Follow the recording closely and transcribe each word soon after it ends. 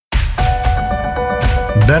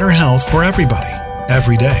better health for everybody,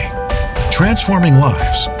 every day. Transforming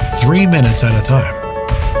lives, 3 minutes at a time.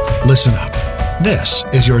 Listen up. This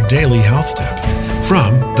is your daily health tip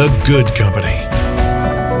from The Good Company.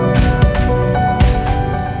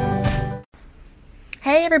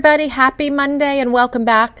 Hey everybody, happy Monday and welcome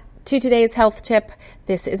back to today's health tip.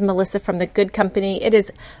 This is Melissa from The Good Company. It is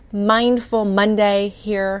Mindful Monday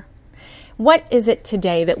here. What is it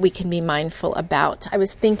today that we can be mindful about? I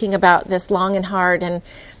was thinking about this long and hard, and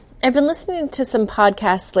I've been listening to some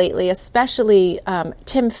podcasts lately, especially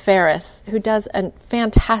Tim Ferriss, who does a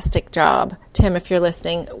fantastic job. Tim, if you're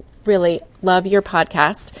listening, really love your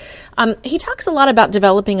podcast. He talks a lot about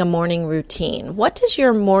developing a morning routine. What does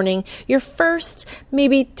your morning, your first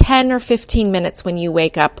maybe 10 or 15 minutes when you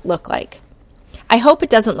wake up look like? I hope it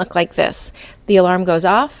doesn't look like this. The alarm goes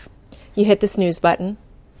off, you hit the snooze button.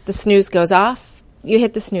 The snooze goes off, you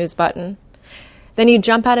hit the snooze button. Then you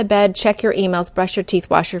jump out of bed, check your emails, brush your teeth,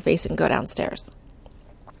 wash your face, and go downstairs.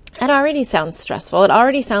 That already sounds stressful. It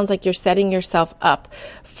already sounds like you're setting yourself up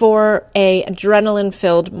for an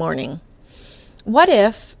adrenaline-filled morning. What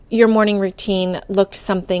if your morning routine looked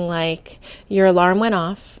something like your alarm went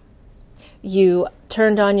off, you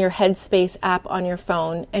turned on your Headspace app on your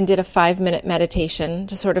phone and did a 5-minute meditation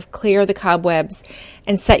to sort of clear the cobwebs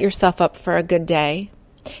and set yourself up for a good day?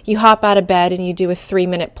 You hop out of bed and you do a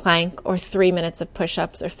 3-minute plank or 3 minutes of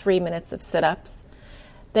push-ups or 3 minutes of sit-ups.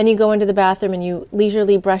 Then you go into the bathroom and you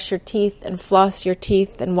leisurely brush your teeth and floss your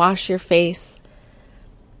teeth and wash your face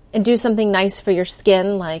and do something nice for your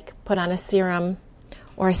skin, like put on a serum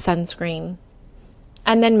or a sunscreen,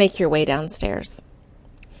 and then make your way downstairs.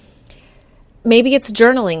 Maybe it's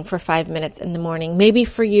journaling for 5 minutes in the morning. Maybe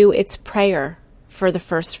for you it's prayer for the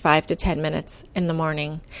first 5 to 10 minutes in the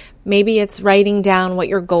morning. Maybe it's writing down what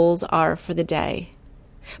your goals are for the day.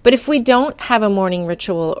 But if we don't have a morning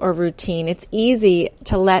ritual or routine, it's easy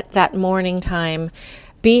to let that morning time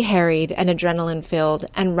be harried and adrenaline-filled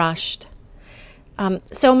and rushed.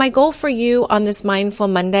 So my goal for you on this Mindful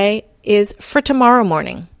Monday is for tomorrow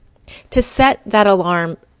morning to set that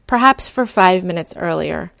alarm perhaps for 5 minutes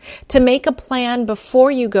earlier, to make a plan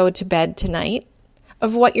before you go to bed tonight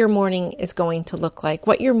of what your morning is going to look like,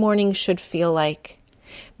 what your morning should feel like.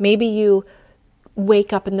 Maybe you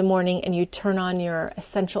wake up in the morning and you turn on your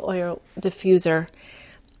essential oil diffuser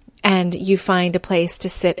and you find a place to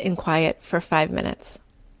sit in quiet for 5 minutes.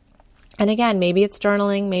 And again, maybe it's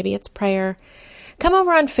journaling, maybe it's prayer. Come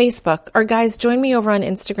over on Facebook, or guys, join me over on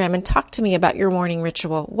Instagram and talk to me about your morning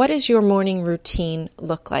ritual. What does your morning routine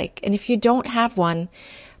look like? And if you don't have one,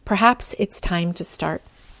 perhaps it's time to start.